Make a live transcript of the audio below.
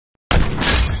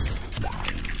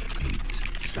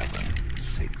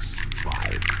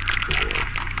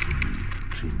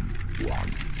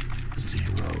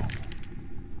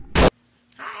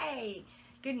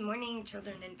Good morning,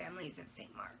 children and families of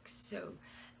St. Mark's. So,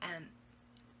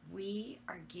 we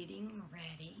are getting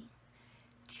ready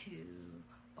to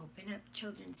open up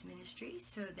children's ministry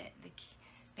so that the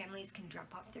families can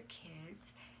drop off their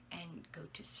kids and go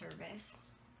to service.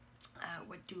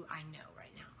 What do I know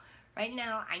right now? Right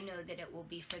now, I know that it will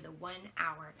be for the 1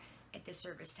 hour at the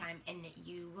service time and that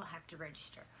you will have to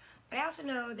register. But I also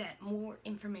know that more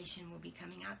information will be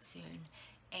coming out soon,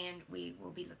 and we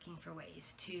will be looking for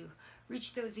ways to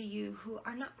reach those of you who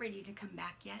are not ready to come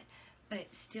back yet, but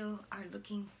still are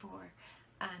looking for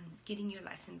getting your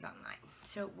lessons online.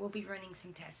 So we'll be running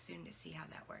some tests soon to see how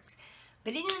that works.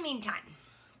 But in the meantime,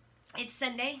 it's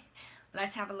Sunday.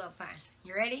 Let's have a little fun.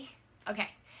 You ready? Okay.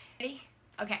 Ready?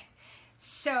 Okay.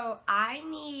 So I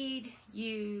need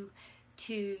you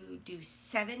to do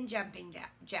 7 jumping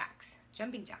jacks.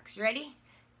 Jumping jacks. You ready?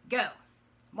 Go.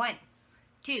 1,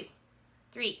 2,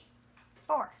 3,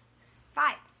 4,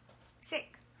 5, 6,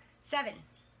 7.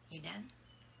 You done?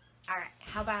 All right.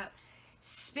 How about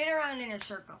spin around in a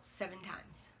circle 7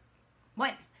 times?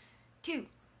 1, 2,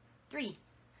 3,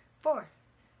 4,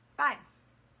 5,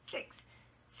 6,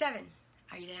 7.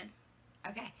 Are you done?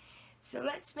 Okay. So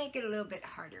let's make it a little bit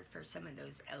harder for some of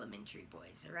those elementary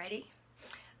boys. Ready?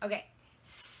 Okay.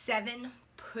 7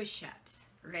 push-ups.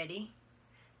 Ready?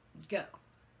 Go.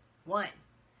 1,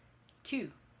 2,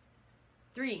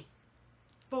 3,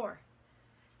 4,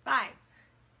 5,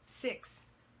 6,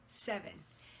 7.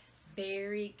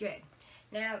 Very good.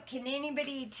 Now, can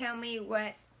anybody tell me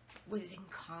what was in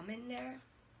common there?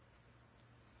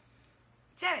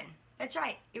 7. That's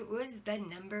right. It was the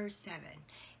number 7.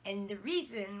 And the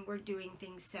reason we're doing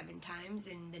things 7 times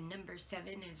and the number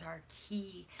 7 is our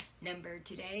key number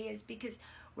today is because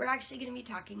we're actually going to be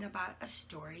talking about a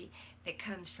story that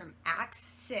comes from Acts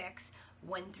 6,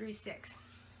 1 through 6.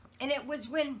 And it was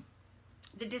when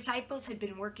the disciples had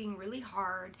been working really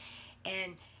hard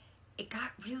and it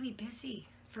got really busy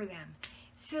for them.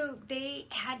 So they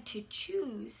had to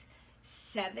choose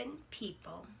 7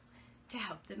 people to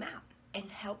help them out and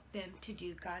help them to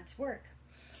do God's work.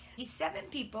 These 7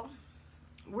 people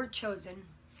were chosen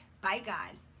by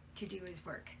God to do His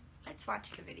work. Let's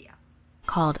watch the video.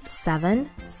 Called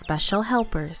 7 Special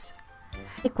Helpers.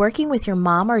 Like working with your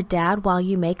mom or dad while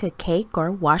you make a cake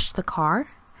or wash the car?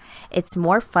 It's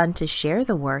more fun to share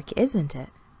the work, isn't it?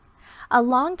 A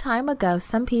long time ago,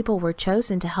 some people were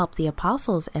chosen to help the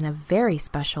apostles in a very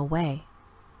special way.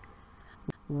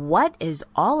 What is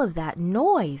all of that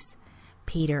noise?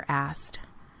 Peter asked.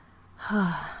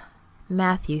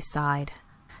 Matthew sighed.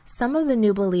 Some of the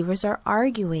new believers are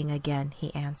arguing again,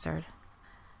 he answered.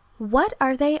 What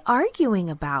are they arguing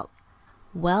about?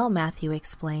 Well, Matthew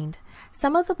explained,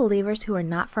 some of the believers who are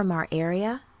not from our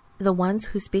area, the ones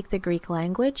who speak the Greek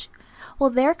language,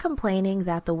 well, they're complaining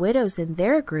that the widows in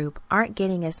their group aren't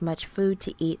getting as much food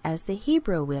to eat as the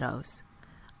Hebrew widows.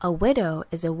 A widow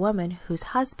is a woman whose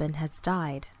husband has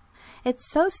died.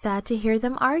 It's so sad to hear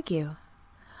them argue.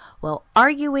 Well,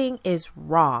 arguing is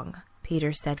wrong,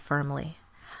 Peter said firmly.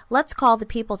 Let's call the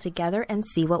people together and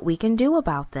see what we can do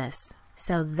about this.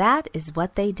 So that is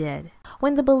what they did.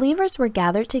 When the believers were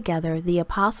gathered together, the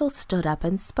apostles stood up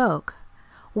and spoke.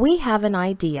 We have an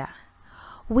idea.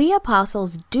 We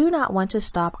apostles do not want to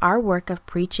stop our work of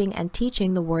preaching and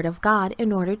teaching the Word of God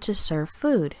in order to serve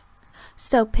food.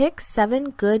 So pick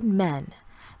 7 good men,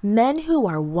 men who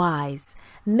are wise,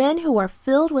 men who are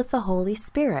filled with the Holy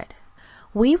Spirit.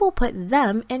 We will put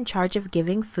them in charge of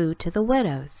giving food to the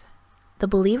widows. The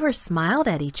believers smiled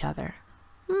at each other.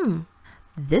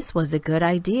 This was a good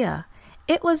idea.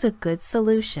 It was a good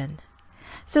solution.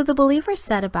 So the believers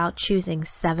set about choosing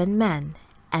 7 men,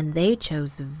 and they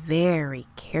chose very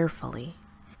carefully.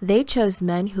 They chose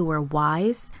men who were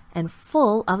wise and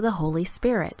full of the Holy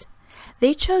Spirit.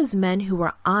 They chose men who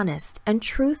were honest and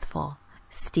truthful.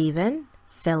 Stephen,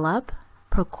 Philip,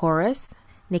 Prochorus,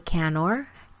 Nicanor,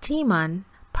 Timon,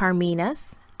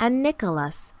 Parmenas, and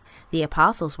Nicholas. The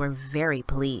apostles were very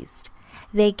pleased.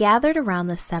 They gathered around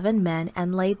the 7 men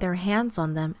and laid their hands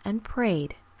on them and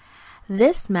prayed.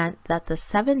 This meant that the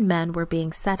 7 men were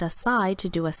being set aside to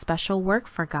do a special work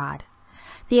for God.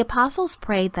 The apostles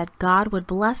prayed that God would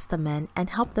bless the men and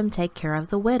help them take care of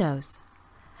the widows.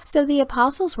 So the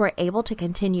apostles were able to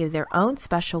continue their own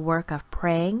special work of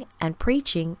praying and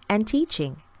preaching and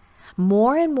teaching.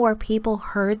 More and more people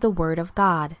heard the word of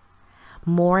God.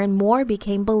 More and more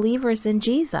became believers in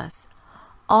Jesus.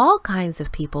 All kinds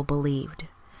of people believed.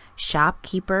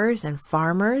 Shopkeepers and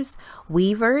farmers,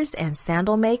 weavers and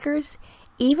sandal makers,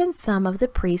 even some of the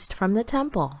priests from the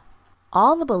temple.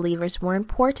 All the believers were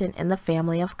important in the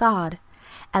family of God,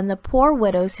 and the poor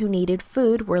widows who needed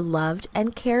food were loved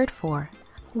and cared for.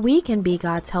 We can be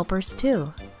God's helpers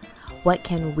too. What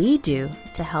can we do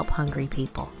to help hungry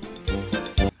people?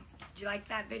 Did you like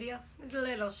that video? It was a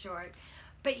little short.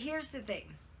 But here's the thing.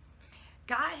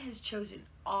 God has chosen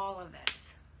all of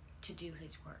us to do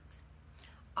his work.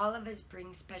 All of us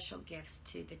bring special gifts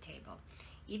to the table.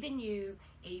 Even you,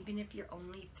 even if you're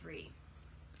only 3,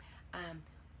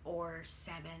 or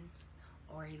 7,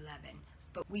 or 11.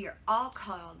 But we are all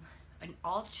called and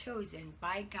all chosen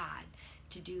by God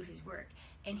to do his work.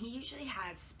 And he usually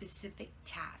has specific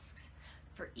tasks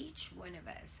for each one of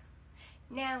us.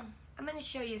 Now, I'm going to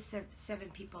show you 7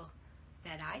 people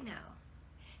that I know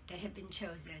that have been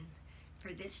chosen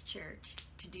for this church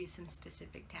to do some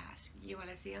specific tasks. You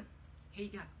want to see them? Here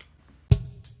you go.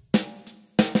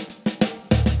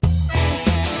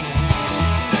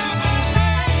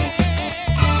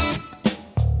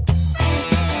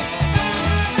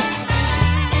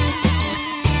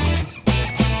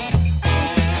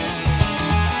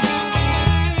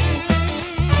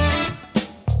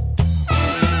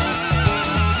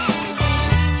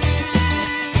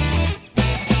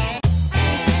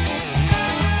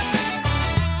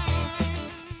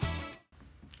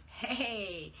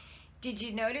 Hey, did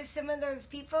you notice some of those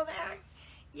people there?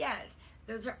 Yes,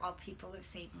 those are all people of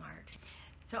St. Mark's.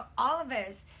 So all of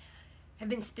us have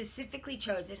been specifically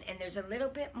chosen, and there's a little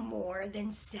bit more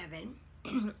than 7.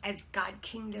 As God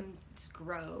kingdom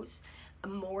grows,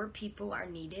 more people are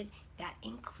needed. That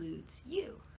includes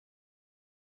you.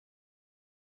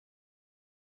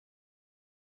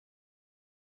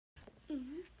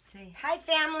 Say, hi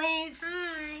families.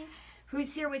 Hi.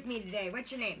 Who's here with me today?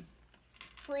 What's your name?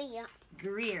 Leah.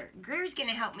 Greer. Greer's going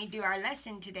to help me do our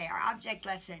lesson today, our object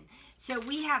lesson. So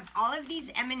we have all of these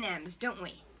M&Ms, don't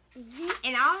we?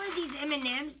 And all of these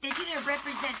M&Ms, they're going to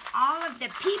represent all of the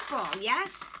people,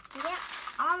 yes? Yeah.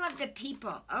 All of the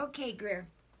people. Okay, Greer.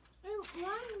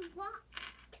 What?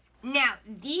 Now,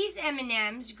 these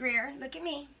M&Ms, Greer, look at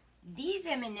me. These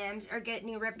M&Ms are going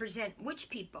to represent which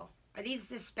people? Are these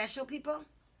the special people?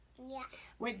 Yeah.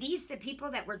 Were these the people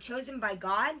that were chosen by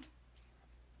God?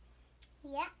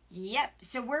 Yeah. Yep.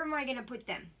 So where am I going to put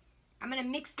them? I'm going to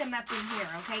mix them up in here,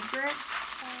 okay, Greer?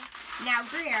 Now,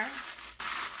 Greer,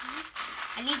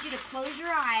 I need you to close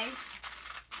your eyes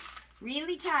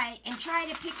really tight and try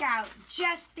to pick out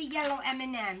just the yellow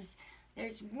M&Ms.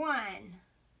 There's 1.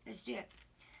 Let's do it.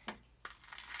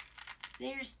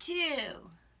 There's 2.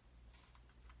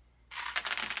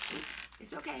 Oops,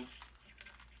 it's okay.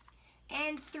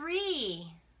 And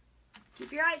 3.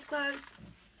 Keep your eyes closed.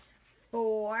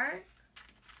 4,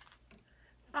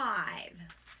 5,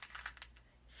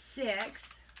 6,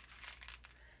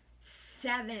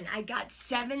 7. I got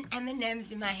 7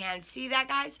 M&Ms in my hand. See that,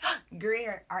 guys?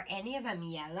 Greer, are any of them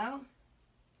yellow?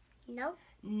 Nope.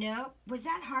 Nope. Was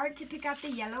that hard to pick out the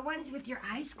yellow ones with your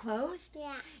eyes closed?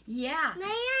 Yeah. Yeah. Maybe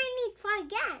I need to try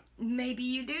again. Maybe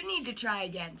you do need to try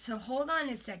again. So hold on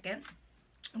a second.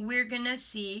 We're going to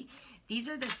see. These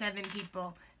are the 7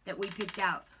 people that we picked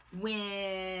out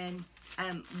when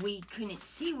we couldn't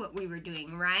see what we were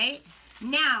doing, right?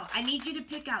 Now, I need you to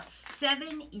pick out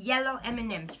 7 yellow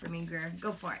M&Ms for me, Greer.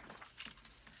 Go for it.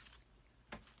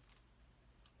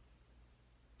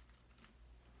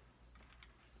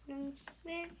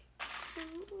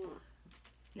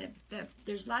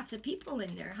 There's lots of people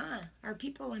in there, huh? Our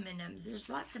people M&Ms. There's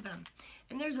lots of them.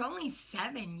 And there's only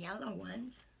 7 yellow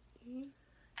ones.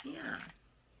 Yeah.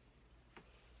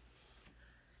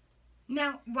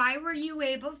 Now, why were you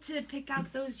able to pick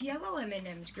out those yellow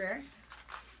M&Ms, Greer?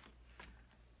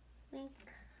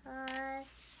 Because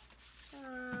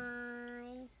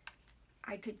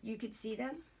You could see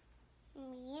them?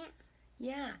 yeah.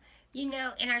 Yeah. You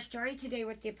know, in our story today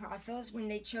with the apostles, when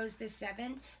they chose the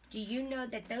 7, do you know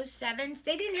that those 7s,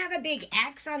 they didn't have a big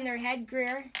X on their head,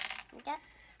 Greer? Yeah.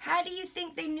 How do you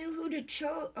think they knew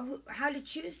how to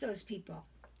choose those people?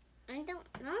 I don't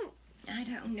know. I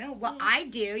don't know. Well, I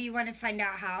do. You want to find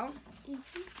out how?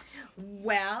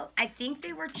 Well, I think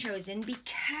they were chosen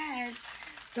because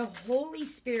the Holy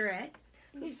Spirit,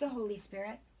 who's the Holy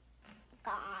Spirit?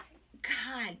 God.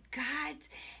 God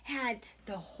had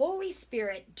the Holy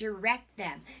Spirit direct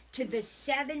them to the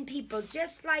 7 people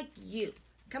just like you.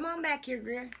 Come on back here,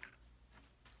 Greer.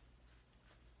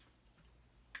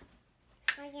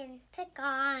 I can pick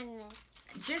on.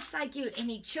 Just like you. And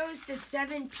he chose the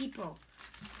 7 people.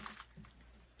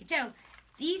 So,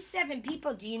 these 7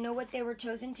 people, do you know what they were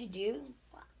chosen to do?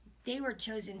 They were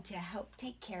chosen to help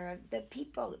take care of the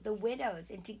people, the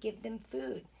widows, and to give them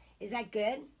food. Is that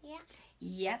good? Yeah.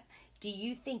 Yep. Do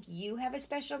you think you have a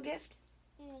special gift?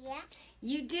 Yeah.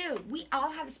 You do. We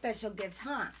all have special gifts,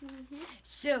 huh? Mm-hmm.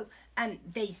 So,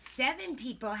 they 7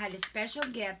 people had a special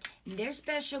gift, and their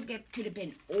special gift could have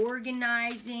been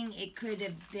organizing. It could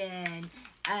have been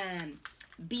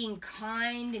being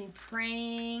kind and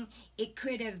praying. It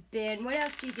could have been, what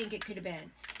else do you think it could have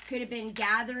been? Could have been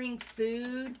gathering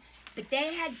food. But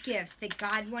they had gifts that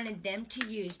God wanted them to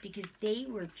use because they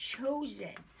were chosen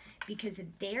because of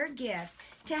their gifts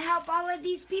to help all of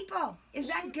these people. Is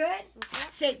that good?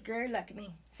 Say, girl, look at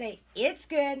me. Say, it's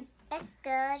good. It's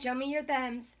good. Show me your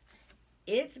thumbs.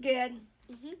 It's good.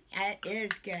 Mm-hmm. It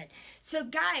is good. So,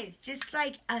 guys, just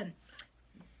like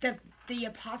the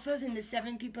apostles and the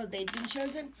 7 people they've been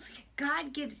chosen,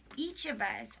 God gives each of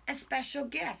us a special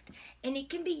gift, and it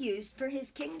can be used for His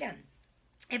kingdom.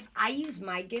 If I use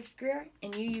my gift, Greer,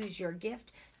 and you use your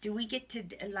gift, do we get to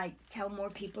like tell more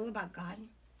people about God?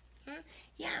 Huh?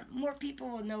 Yeah, more people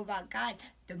will know about God.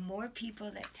 The more people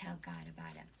that tell God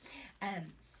about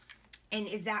Him. And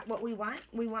is that what we want?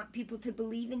 We want people to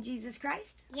believe in Jesus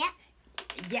Christ? Yep.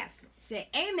 Yes. Say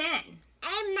amen.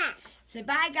 Amen. Say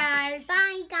bye, guys.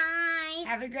 Bye, guys.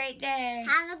 Have a great day.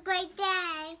 Have a great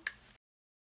day.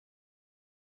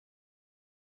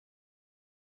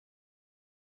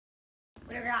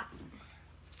 What do I got?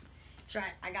 That's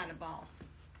right, I got a ball.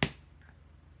 What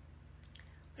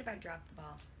if I drop the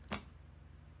ball?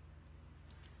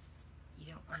 You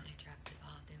don't want to drop the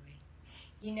ball, do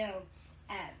we? You know,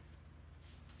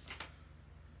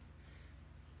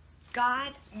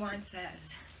 God wants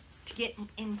us to get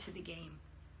into the game.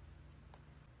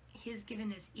 He's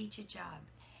given us each a job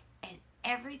and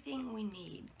everything we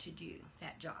need to do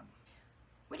that job.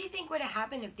 What do you think would have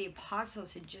happened if the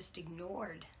apostles had just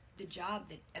ignored the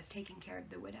job of taking care of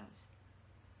the widows?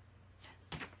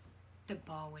 The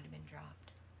ball would have been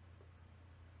dropped.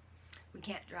 We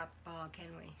can't drop the ball, can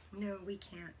we? No, we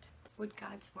can't. Would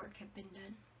God's work have been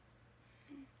done?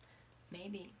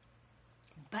 Maybe.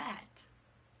 But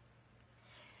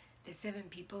the 7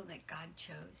 people that God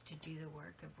chose to do the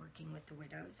work of working with the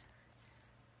widows,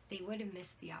 they would have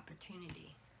missed the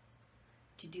opportunity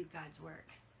to do God's work.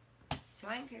 So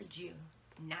I encourage you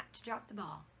not to drop the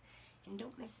ball and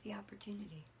don't miss the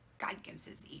opportunity. God gives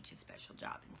us each a special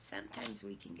job, and sometimes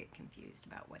we can get confused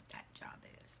about what that job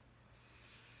is.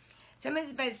 Some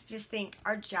of us just think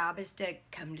our job is to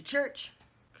come to church.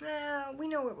 Well, we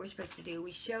know what we're supposed to do.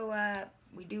 We show up,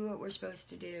 we do what we're supposed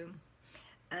to do.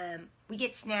 We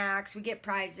get snacks, we get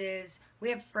prizes, we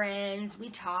have friends, we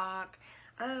talk.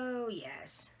 Oh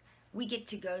yes, we get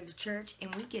to go to church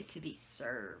and we get to be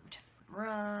served.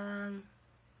 Wrong.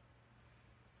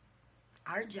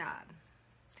 Our job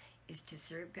is to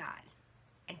serve God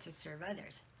and to serve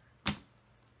others.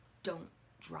 Don't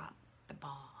drop the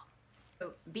ball.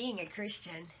 So, being a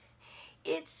Christian,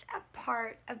 it's a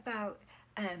part about,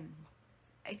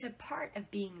 it's a part of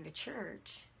being the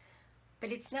church,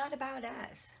 but it's not about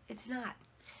us. It's not.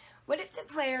 What if the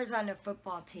players on a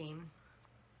football team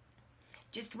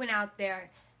just went out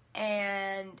there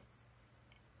and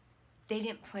they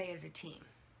didn't play as a team?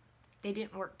 They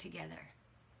didn't work together.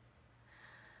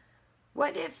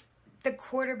 What if the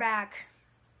quarterback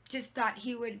just thought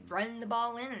he would run the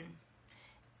ball in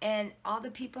and all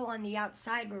the people on the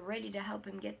outside were ready to help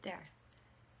him get there?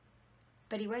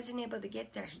 But he wasn't able to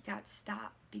get there. He got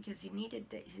stopped because he needed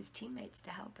his teammates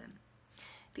to help him.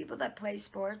 People that play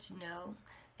sports know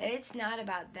that it's not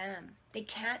about them. They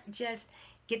can't just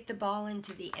get the ball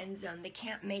into the end zone. They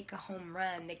can't make a home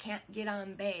run. They can't get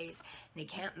on base. They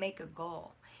can't make a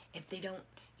goal if they don't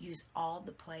use all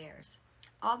the players.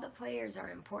 All the players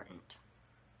are important.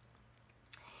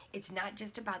 It's not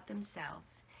just about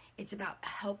themselves. It's about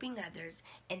helping others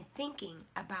and thinking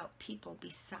about people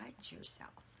besides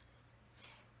yourself.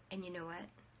 And you know what?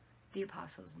 The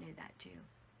apostles knew that too.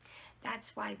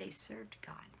 That's why they served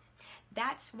God.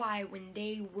 That's why when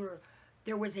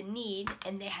there was a need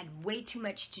and they had way too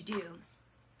much to do,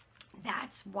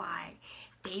 that's why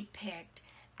they picked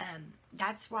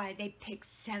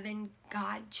 7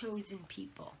 God-chosen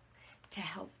people to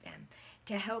help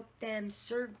them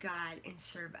serve God and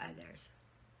serve others.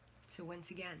 So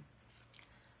once again,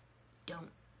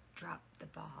 don't drop the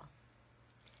ball.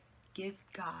 Give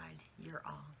God your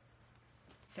all.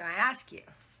 So I ask you,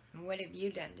 what have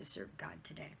you done to serve God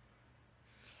today?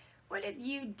 What have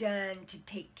you done to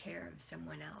take care of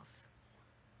someone else?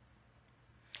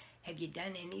 Have you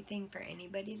done anything for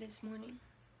anybody this morning?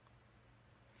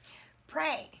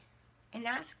 Pray and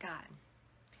ask God.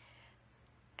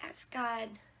 Ask God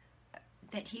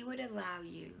that He would allow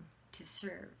you to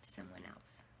serve someone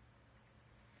else,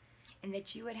 and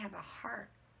that you would have a heart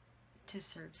to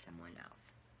serve someone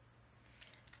else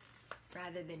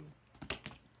rather than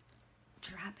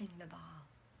dropping the ball.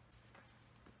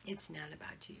 It's not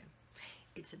about you.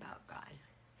 It's about God.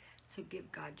 So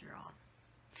give God your all.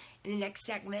 In the next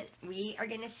segment, we are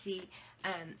going to see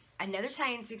another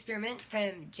science experiment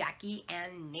from Jackie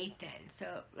and Nathan.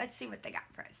 So let's see what they got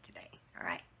for us today. All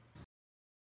right.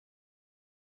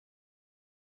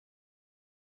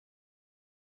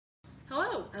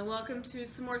 Hello, and welcome to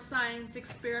some more science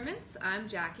experiments. I'm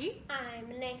Jackie, I'm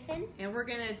Nathan. and we're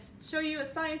going to show you a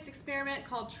science experiment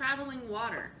called traveling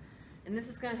water. And this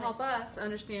is going to help us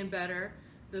understand better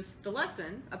the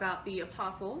lesson about the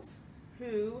apostles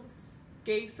who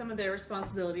gave some of their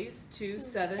responsibilities to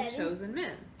seven chosen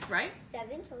men, right? 7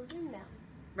 chosen men.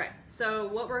 Right. So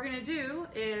what we're going to do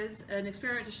is an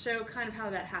experiment to show kind of how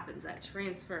that happens, that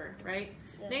transfer, right?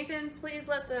 Yes. Nathan, please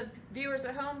let the viewers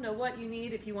at home know what you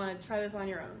need if you want to try this on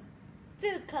your own.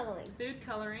 Food coloring. Food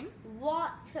coloring,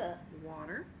 Water.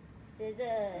 water.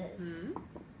 Scissors. Hmm.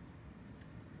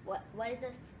 What is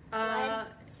this? Uh,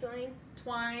 String.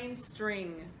 Twine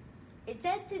string. It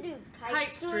said to do Kite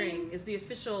string is the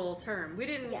official term. We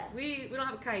didn't. Yeah. We don't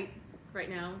have a kite right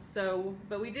now. So,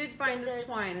 but we did find this Scissors.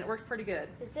 twine, and it worked pretty good.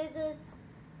 The scissors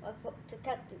are to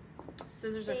cut through.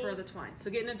 Scissors are for the twine.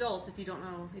 So get an adult if you don't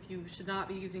know if you should not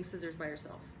be using scissors by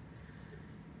yourself.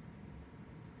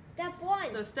 Step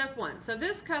 1. So step 1. So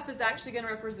this cup is actually going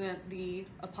to represent the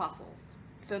apostles.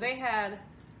 So they had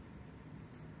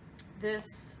this,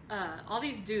 all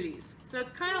these duties. So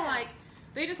it's kind of like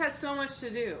they just had so much to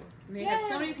do. And they had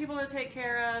so many people to take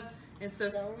care of, and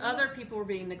so other people were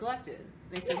being neglected.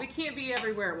 And they said, we can't be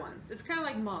everywhere at once. It's kind of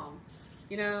like mom,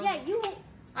 you know? Yeah, you.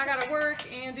 I gotta work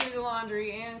and do the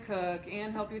laundry and cook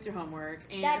and help you with your homework,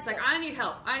 and Dad it's like cooks. I need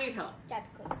help. I need help. Dad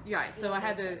cooks. Yeah, so I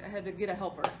had to get a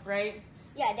helper, right?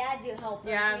 Yeah, Dad's your helper.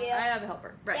 Yeah, I have a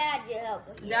helper, right? Dad's your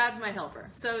helper. Yeah. Dad's my helper.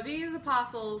 So these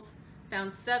apostles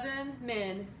found 7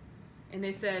 men, and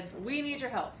they said, we need your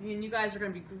help, and you guys are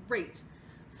going to be great.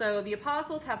 So the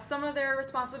apostles have some of their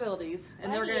responsibilities,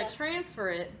 and they're going to transfer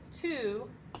it to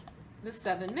the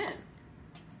 7 men.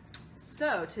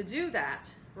 So to do that,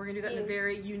 we're going to do that in a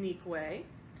very unique way.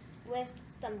 With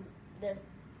some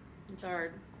It's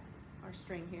our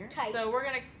string here. Tight. So we're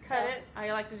going to cut it.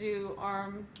 I like to do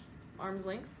arm's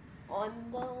length. on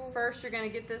bone. First, you're going to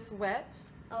get this wet.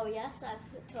 Oh yes, I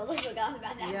totally forgot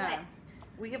about that. Yeah. Wet.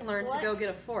 We have learned to go get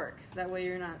a fork. That way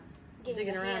you're not Getting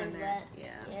digging your around in hand there. wet.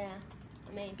 Yeah. Yeah.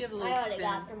 I mean, Give it a little I already spin.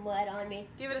 got some wet on me.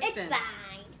 Give it a It's spin.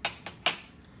 fine.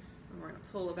 And we're going to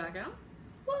pull it back out.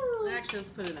 Woo! Actually,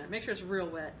 let's put it in there. Make sure it's real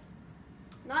wet.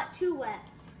 Not too wet.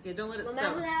 Yeah, don't let it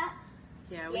Remember soak. that?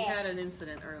 Yeah, we Yeah. had an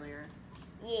incident earlier.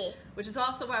 Yeah. Which is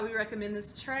also why we recommend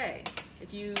this tray.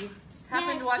 If you happen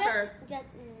Yes, to watch just-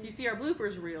 if you see our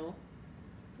bloopers reel,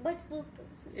 What bloopers?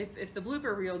 if the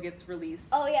blooper reel gets released,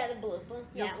 Oh yeah, the blooper.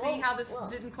 you'll Yeah, see how this well,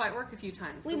 didn't quite work a few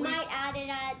times. We So might add it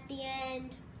at the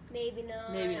end. Maybe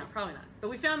not. maybe not, probably not. But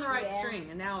we found the right Yeah. string,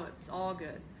 and now it's all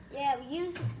good. Yeah,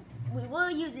 we were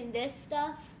using this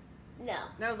stuff. No.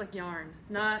 That was like yarn.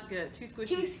 Not good. Too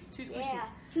squishy. Too squishy. Yeah,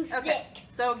 too Okay, thick.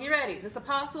 so get ready. This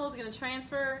apostle is going to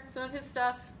transfer some of his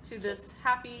stuff to this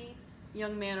happy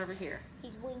young man over here.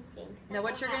 He's winking. Now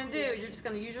what That's you're how going to happy do, he you're is. just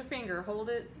going to use your finger, hold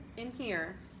it in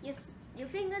here. Your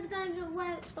finger's gonna get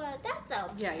wet, but that's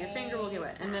okay. Yeah, your finger will get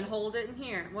wet. And then hold it in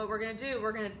here. What we're going to do,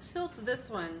 we're going to tilt this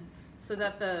one so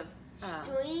that the...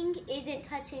 string isn't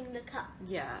touching the cup.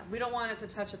 yeah, we don't want it to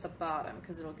touch at the bottom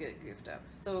because it'll get goofed up.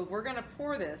 So we're going to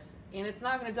pour this, and it's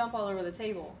not going to dump all over the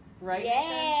table, right?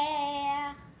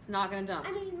 Yeah. It's not going to dump.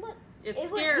 I mean, look. It's you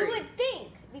scary. would think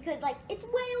because like it's way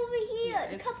over here. Yeah,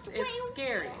 the it's cup's way it's over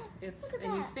scary. here. It's Look at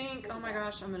and you that. think, Look oh at my that.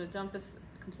 gosh, I'm gonna dump this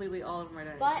completely all over my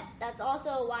dining But room. that's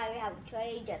also why we have the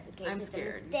tray, just in case I'm it's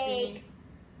scared. a You see mistake. me?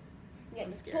 Yeah, I'm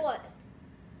just scared. pour it.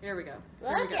 Here we go.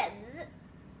 Here Look we go. at this.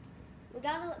 We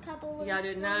got a couple. You gotta do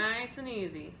it loose nice and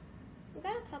easy. ones. We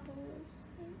got a couple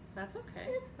loose ones. That's okay.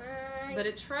 It's fine. But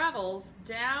it travels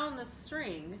down the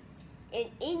string and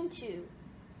into.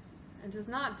 and does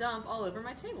not dump all over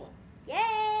my table. Yay!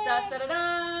 Da da da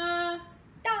da!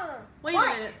 Done. Wait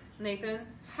What? a minute, Nathan.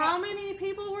 How many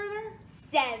people were there?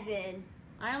 7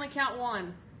 I only count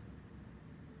 1.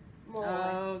 more.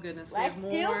 Oh goodness, Let's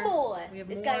we have more. do more. We have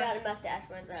This more. guy got a mustache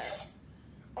myself.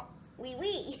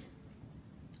 Wee.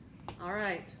 All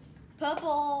right.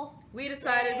 Purple. We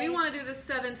decided we Yay. want to do this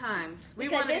 7 times. We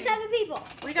Because want to there's be, 7 people.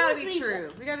 we gotta Who's be sleeping? true.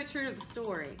 We gotta be true to the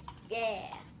story.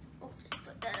 Yeah. Oh, just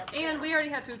put that up And there. we already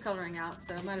have food coloring out,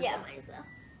 so might as Yeah, well. might as well.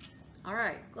 All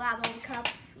right. Grab all the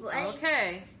cups. Ready?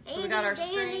 Okay. So we got our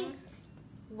Dandy, string dandy.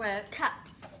 wet.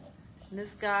 Cups. And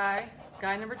this guy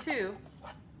number 2,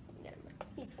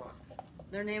 He's fine.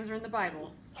 their names are in the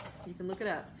Bible. You can look it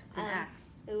up. It's an Um,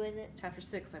 axe. Who is it? Chapter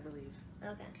 6, I believe.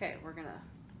 Okay. Okay, we're gonna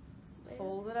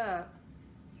hold it up.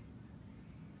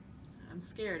 I'm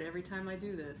scared every time I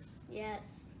do this. Yes.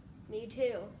 Me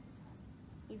too.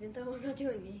 Even though I'm not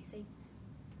doing anything.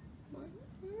 Come on.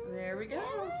 There we go.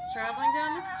 It's traveling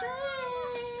down the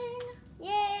string.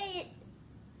 Yay!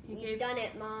 He You've gave done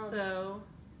it, Mom. So,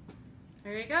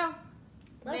 there you go.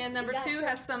 Look, Man number we got 2 some-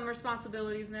 has some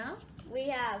responsibilities now. We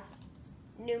have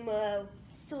numero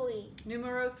 3.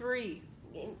 Numero 3.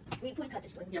 We cut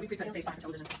this one. Yeah, we pre-cut to save time for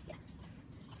television.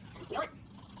 You want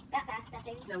that fast, that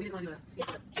thing? No, we didn't want to do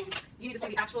it. You need to see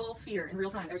the actual fear in real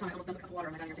time every time I almost dump a cup of water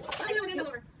on my dining room table. I know, I need to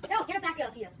over. No, get it back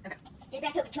up here. Okay. Get it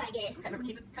back up and try again. Okay, remember,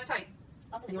 keep it kind of tight.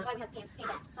 Also, this is why we have pan.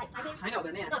 Pie pan? I know,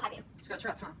 but man, Not pie pan. just gotta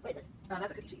trust, huh? What is this?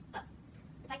 That's a cookie sheet. The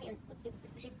pie pan is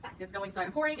the shape back. It's going side.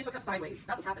 I'm pouring into a cup sideways.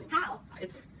 That's what's happening. How?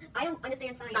 It's I don't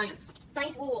understand science. science.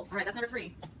 Science rules. All right, that's number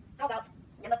 3. How about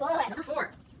number 4? Number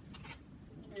 4.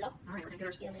 Look. All right, we're gonna get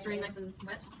our Yeah, string yeah. nice and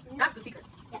wet. That's the secret.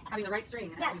 Yes. Having the right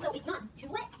string. Yeah, so it's not too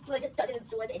wet, so it just doesn't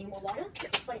absorb any more water.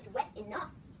 Yes. But it's wet enough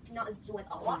to not absorb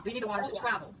a lot. We need the water to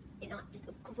travel. And not just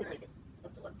completely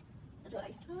absorb. That's what I.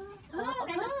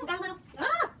 Okay, so we got a little.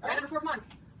 Guy number 4, come on.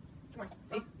 Come on.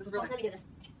 See, this is real Let life. me do this.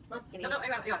 Come on, give me No, this. I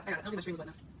got it. I don't think my string's wet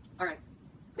enough. All right.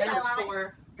 We Guy got a number lot.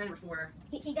 4. Guy number 4.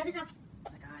 He doesn't have.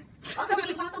 That guy. Also,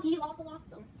 the apostle, he also lost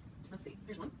them. Let's see.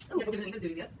 Here's one. Ooh. He hasn't given any of his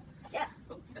duties yet. Yeah.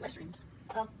 Oh, got 2 strings.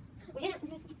 We didn't.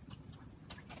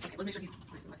 Okay, let's make sure he's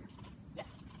nice and wet here. Yes.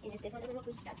 And if this one doesn't work,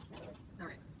 we got another one. All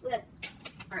right. We're good.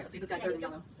 All right, let's see if this guy's better than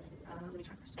yellow. Let me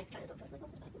try first. I kind of don't trust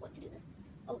myself. I want to do this.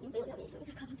 Oh, you barely have any, so we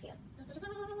got come together.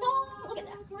 Oh, look at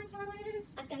that. Pouring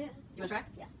sideways. I'm scared. You want to try?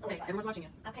 Yeah. Okay, everyone's watching you.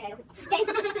 Okay, I don't. Thanks.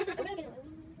 I'm gonna get it.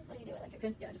 What do you do it like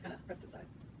Pin? Yeah, just kind of press it to the side.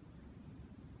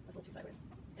 That's a little too sideways.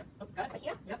 Yep. Oh, got it? right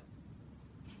here? Yep.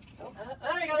 So,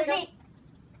 There you go, this there is you go. me.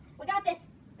 We got this.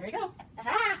 There you go.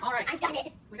 Aha! All right. I've done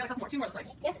it. We got a couple more. 2 more, looks like.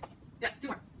 Yes. Yeah, 2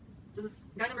 more. So this is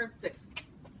guy number 6.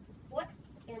 Look.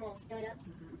 Get them all stirred up.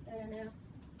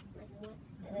 Nice and warm.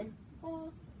 And then,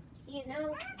 oh, he is now.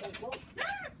 Whoa.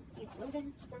 He's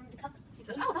losing from the cup. He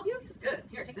says, I'll help you. He says, good.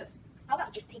 Here, take this. How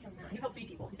about just take some now? You help feed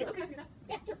people. He says, okay, I'll do that.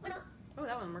 Yeah, sure, why not? Oh,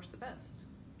 that one works the best.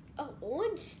 Oh,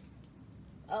 orange.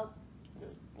 Oh,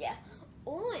 yeah.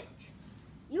 Orange.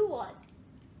 You what?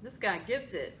 This guy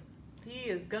gets it. He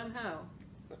is gung-ho.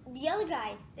 The other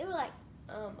guys, they were like,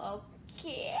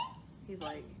 okay. He's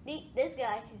like, This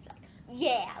guy's he's like,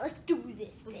 yeah, let's do this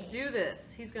thing. let's do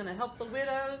this. He's going to help the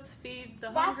widows, feed the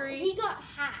That's, hungry. he got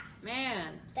half.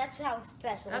 Man, That's how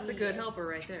special that's a he good is. helper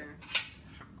right there.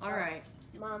 All right.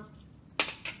 Mom. I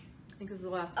think this is the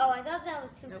last Oh, one. I thought that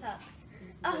was 2 Nope. cups. This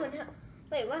is Oh, it. no.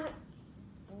 Wait, what?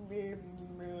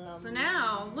 So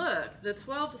now, look, the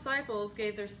 12 disciples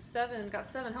got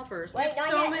 7 helpers. We Wait, have not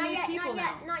so yet, many not yet, people not now.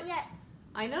 yet, not yet.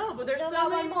 I know, but there's Still so got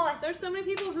many. one more. There's so many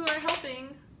people who are helping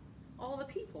all the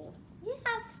people.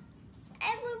 Yes.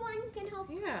 Everyone can help.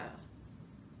 Yeah,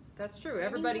 that's true.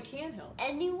 Everybody can help.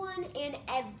 Anyone and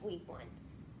everyone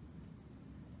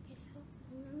can help.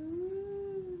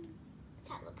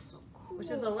 That looks so cool.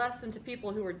 Which is a lesson to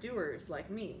people who are doers like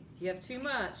me. If you have too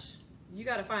much, you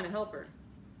got to find a helper.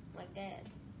 Like Dad.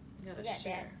 You got Look to at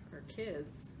share. Or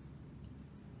kids.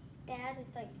 Dad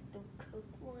is like the cook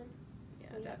one. Yeah,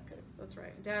 Dad cooks. That's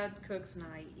right. Dad cooks and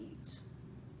I eat.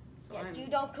 So Yes, I'm. you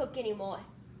don't cook anymore.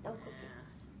 Don't cook Yeah.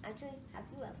 it. Actually, have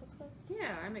you ever cooked?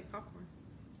 Yeah, I make popcorn.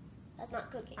 That's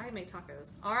not cooking. I make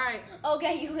tacos. All right,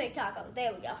 Okay, you make tacos.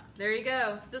 There we go. there you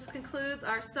go. So this concludes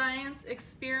our science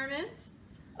experiment.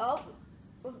 Oh,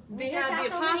 we They just had the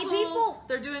have so many apostles. people.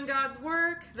 They're doing God's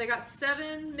work. They got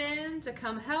 7 men to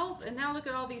come help, and now look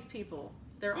at all these people.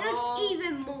 They're There's all.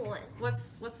 even more.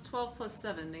 What's 12 plus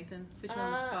 7, Nathan? Put you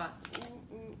on the spot.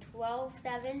 12,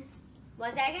 7.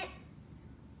 1 second.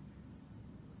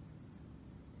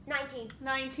 19.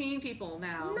 19 people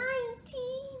now. 19.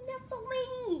 That's so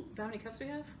many. Is that how many cups we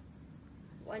have?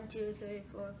 1, 2, 3,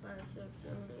 4, 5, 6,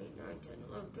 7, 8, 9, 10,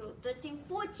 11, 12, 13,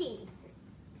 14.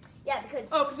 Yeah, because.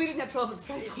 Oh, because we didn't have 12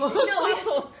 disciples. No, we-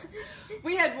 apostles.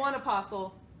 We had 1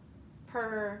 apostle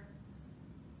per.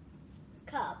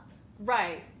 Cup.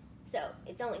 Right. So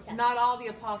it's only 7. Not all the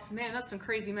apostles. Man, that's some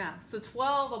crazy math. So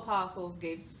 12 apostles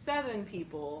gave 7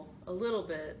 people a little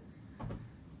bit.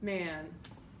 Man.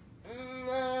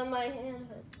 My hand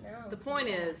hurts now. The point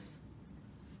is,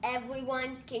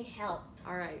 everyone can help.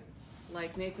 all right,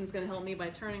 like Nathan's going to help me by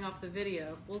turning off the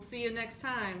video. We'll see you next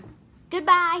time.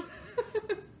 Goodbye.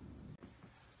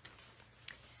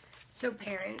 So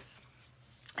parents,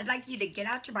 I'd like you to get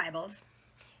out your Bibles.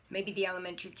 Maybe the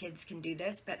elementary kids can do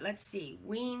this, but let's see.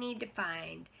 We need to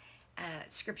find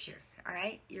scripture. All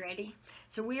right, you ready?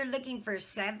 So we are looking for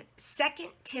 2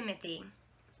 Timothy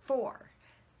 4,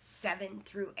 7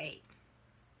 through 8.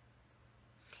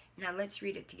 Now let's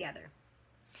read it together.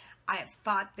 I have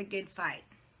fought the good fight.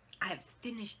 I have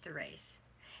finished the race,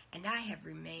 and I have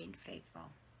remained faithful.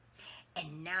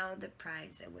 And now the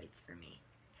prize awaits for me,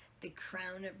 the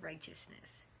crown of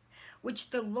righteousness,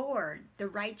 which the Lord, the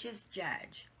righteous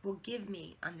judge, will give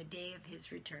me on the day of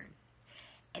his return.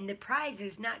 And the prize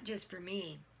is not just for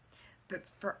me, but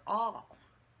for all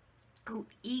who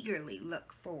eagerly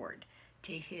look forward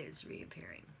to his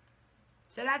reappearing.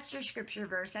 So that's your scripture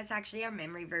verse. That's actually our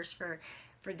memory verse for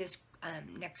this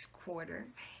next quarter.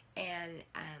 And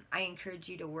I encourage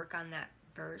you to work on that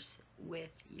verse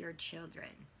with your children.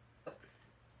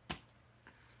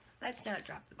 Let's not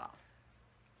drop the ball.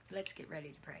 Let's get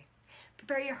ready to pray.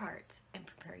 Prepare your hearts and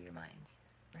prepare your minds.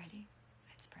 Ready?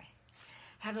 Let's pray.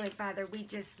 Heavenly Father, we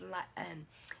just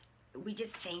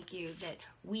thank you that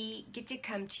we get to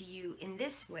come to you in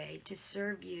this way to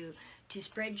serve you, to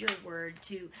spread your word,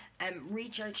 to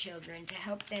reach our children, to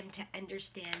help them to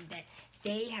understand that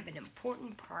they have an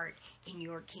important part in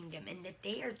your kingdom and that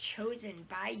they are chosen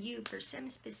by you for some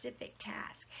specific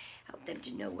task. Help them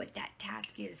to know what that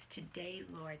task is today,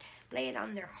 Lord. Lay it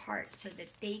on their hearts so that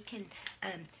they can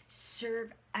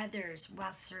serve others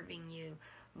while serving you,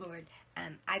 Lord.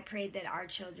 I pray that our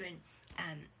children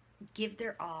give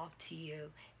their all to you,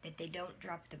 that they don't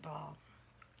drop the ball.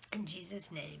 In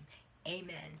Jesus' name,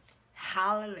 amen.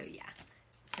 Hallelujah.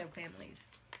 So families,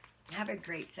 have a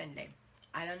great Sunday.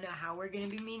 I don't know how we're going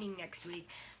to be meeting next week.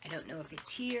 I don't know if it's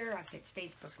here, if it's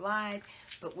Facebook Live,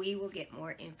 but we will get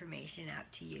more information out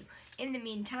to you. In the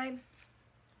meantime,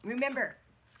 remember,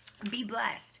 be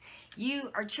blessed.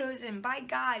 You are chosen by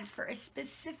God for a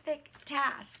specific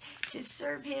task to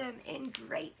serve him in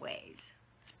great ways.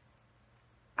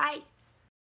 Bye.